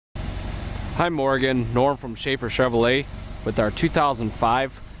Hi Morgan, Norm from Schafer Chevrolet with our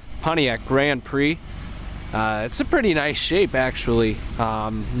 2005 Pontiac Grand Prix. It's a pretty nice shape actually.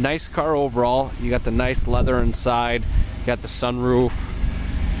 Nice car overall. You got the nice leather inside, you got the sunroof.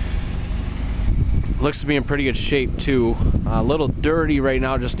 Looks to be in pretty good shape too. A little dirty right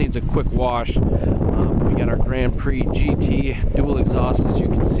now, just needs a quick wash. We got our Grand Prix GT dual exhaust, as you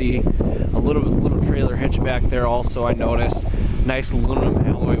can see. A little trailer hitch back there also, I noticed. Nice aluminum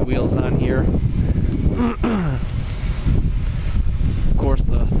alloy wheels on here. Of course,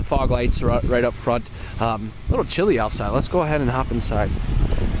 the fog lights are right up front. A little chilly outside. Let's go ahead and hop inside.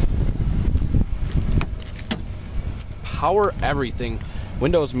 Power everything.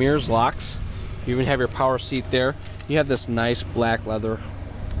 Windows, mirrors, locks. You even have your power seat there. You have this nice black leather.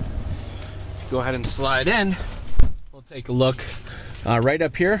 Go ahead and slide in. We'll take a look. Right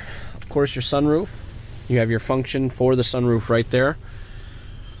up here, of course, your sunroof. You have your function for the sunroof right there.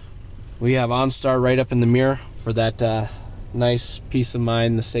 We have OnStar right up in the mirror for that nice peace of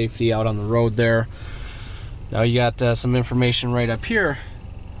mind, the safety out on the road there. Now you got some information right up here,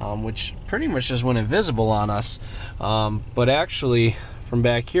 which pretty much just went invisible on us. But actually, from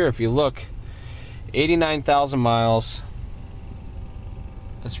back here, if you look, 89,000 miles.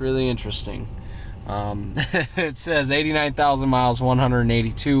 That's really interesting. It says 89,000 miles,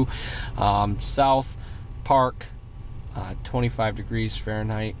 182. South Park, 25 degrees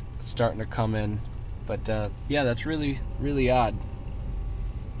Fahrenheit, starting to come in. But yeah, that's really odd,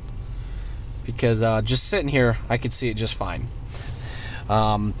 because just sitting here I could see it just fine.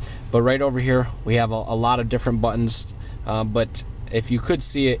 But right over here we have a lot of different buttons, but if you could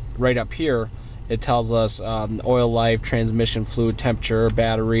see it right up here, it tells us oil life, transmission fluid temperature,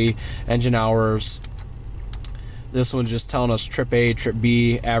 battery, engine hours. This one's just telling us trip A, trip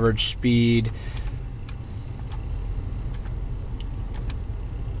B, average speed.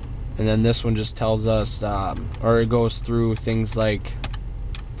 And then this one just tells us, or it goes through things like,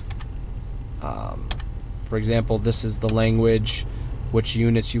 for example, this is the language, which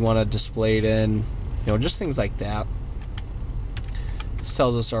units you want to display it in, you know, just things like that. This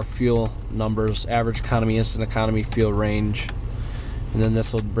tells us our fuel numbers, average economy, instant economy, fuel range. And then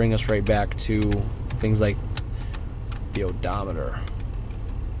this will bring us right back to things like the odometer.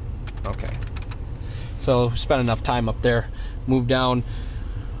 Okay, so spent enough time up there. Move down.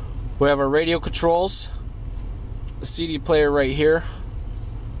 We have our radio controls, the CD player right here.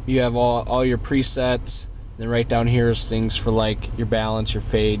 You have all your presets. Then right down here is things for like your balance, your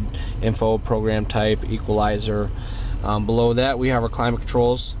fade, info, program type, equalizer. Below that we have our climate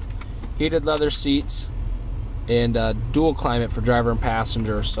controls, heated leather seats, and dual climate for driver and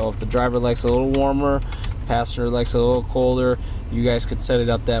passenger. So if the driver likes a little warmer, the passenger likes a little colder, you guys could set it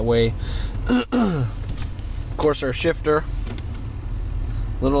up that way. Of course, our shifter,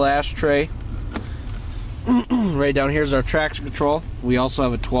 little ashtray. Right down here is our traction control. We also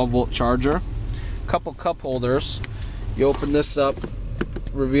have a 12-volt charger. Couple cup holders. You open this up,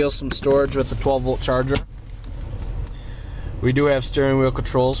 reveal some storage with the 12-volt charger. We do have steering wheel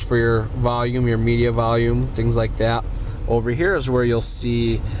controls for your volume, your media volume, things like that. Over here is where you'll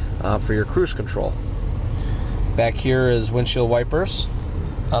see for your cruise control. Back here is windshield wipers.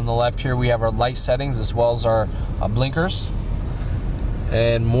 On the left here we have our light settings as well as our blinkers.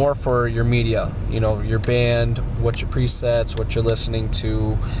 And more for your media, you know, your band, what your presets, what you're listening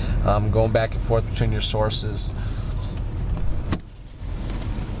to, going back and forth between your sources.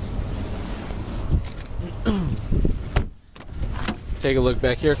 Take a look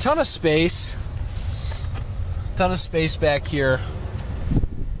back here. Ton of space back here.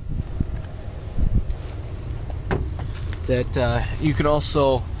 That you can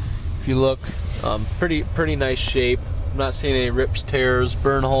also, if you look, pretty nice shape. I'm not seeing any rips, tears,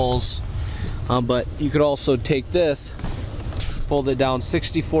 burn holes, but you could also take this, fold it down,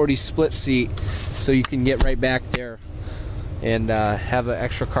 60/40 split seat, so you can get right back there and have an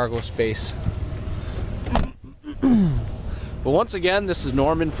extra cargo space. But once again, this is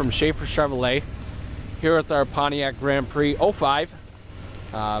Norman from Schafer Chevrolet here with our Pontiac Grand Prix 05.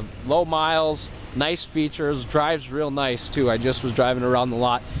 Low miles, nice features, drives real nice too. I just was driving around the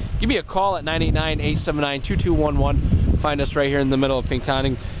lot. Give me a call at 989-879-2211. Find us right here in the middle of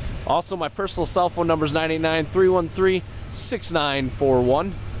Pinconning. Also, my personal cell phone number is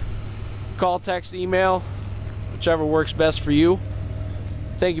 989-313-6941. Call, text, email, whichever works best for you.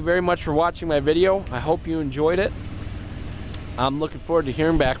 Thank you very much for watching my video. I hope you enjoyed it. I'm looking forward to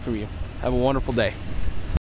hearing back from you. Have a wonderful day.